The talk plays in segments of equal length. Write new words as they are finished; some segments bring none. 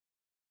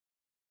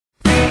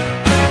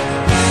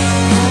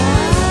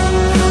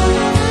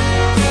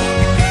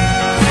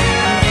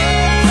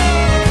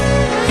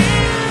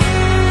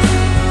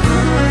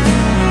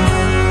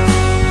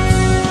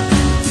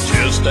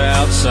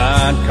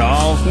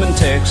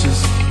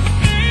Texas,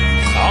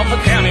 off of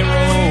County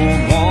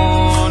Road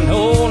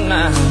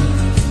 109,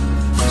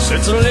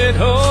 sits a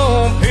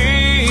little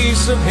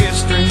piece of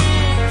history,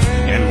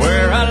 and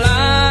where I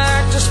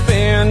like to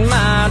spend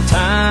my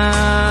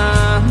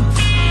time.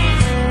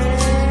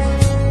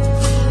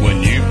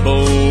 When you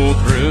pull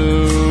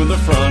through the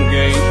front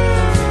gate,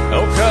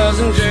 old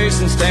cousin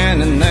Jason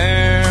standing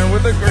there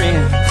with a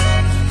grin,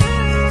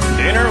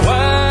 dinner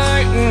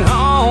waiting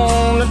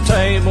on the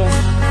table.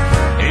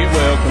 He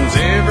welcomes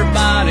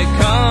everybody,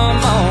 come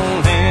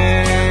on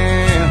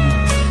in.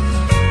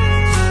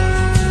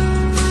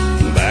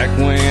 Back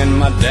when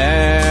my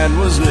dad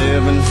was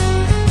living,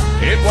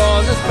 it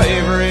was his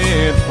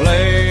favorite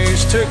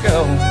place to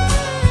go.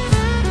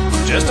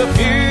 Just a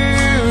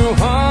few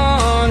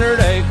 100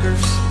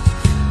 acres,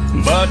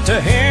 but to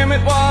him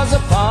it was a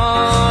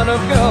pot of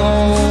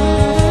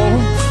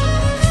gold.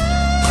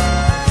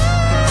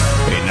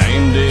 He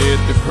named it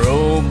the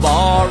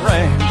Crowbar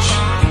Ranch,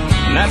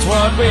 and that's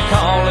what we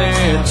call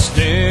it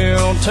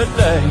still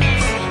today.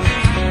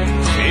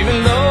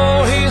 Even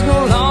though he's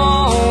no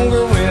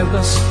longer with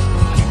us,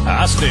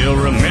 I still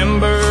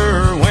remember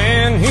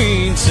when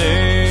he'd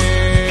say,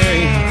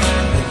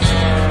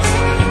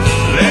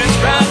 let's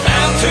drive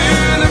down to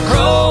the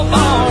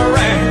Crowbar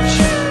Ranch.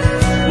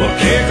 We'll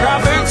kick our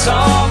boots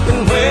off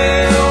and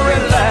we'll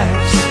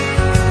relax,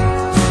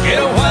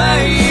 get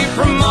away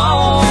from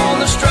all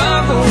the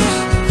struggles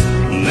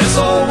this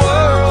old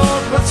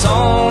world puts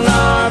on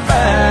our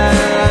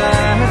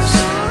backs.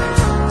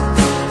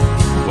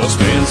 We'll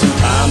spend some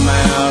time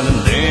out in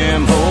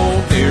them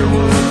old deer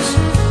woods,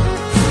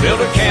 build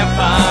a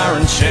campfire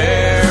and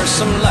share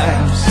some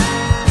laughs.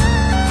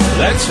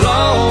 Let's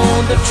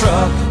load the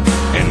truck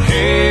and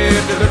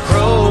head to the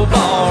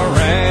Crowbar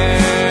Ranch.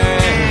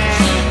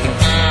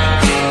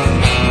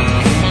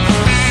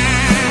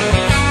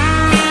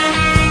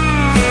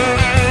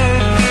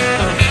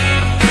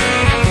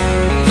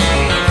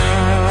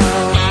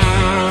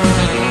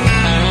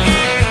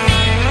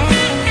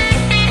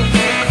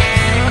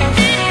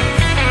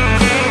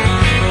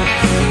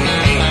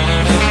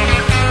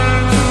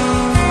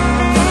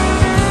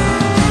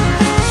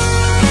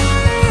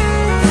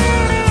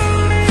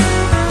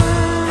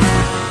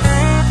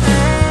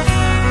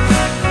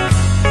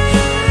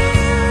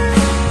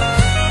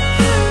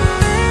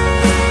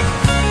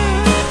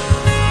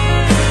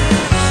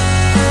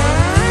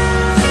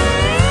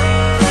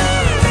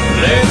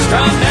 Let's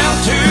drive down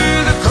to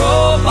the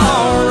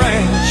Crowbar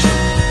Ranch.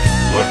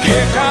 We'll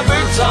kick our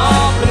boots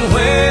off and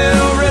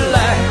we'll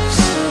relax,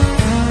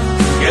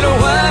 get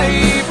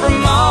away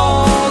from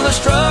all the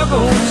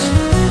struggles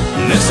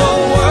this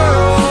old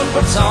world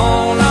puts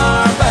on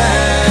our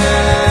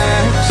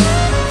backs.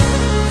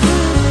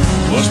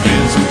 We'll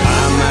spend some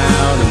time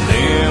out in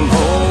them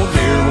old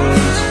deer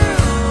woods,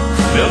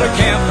 build a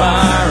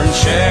campfire and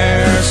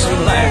share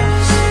some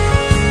laughs.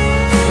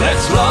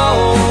 Let's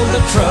load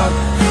the truck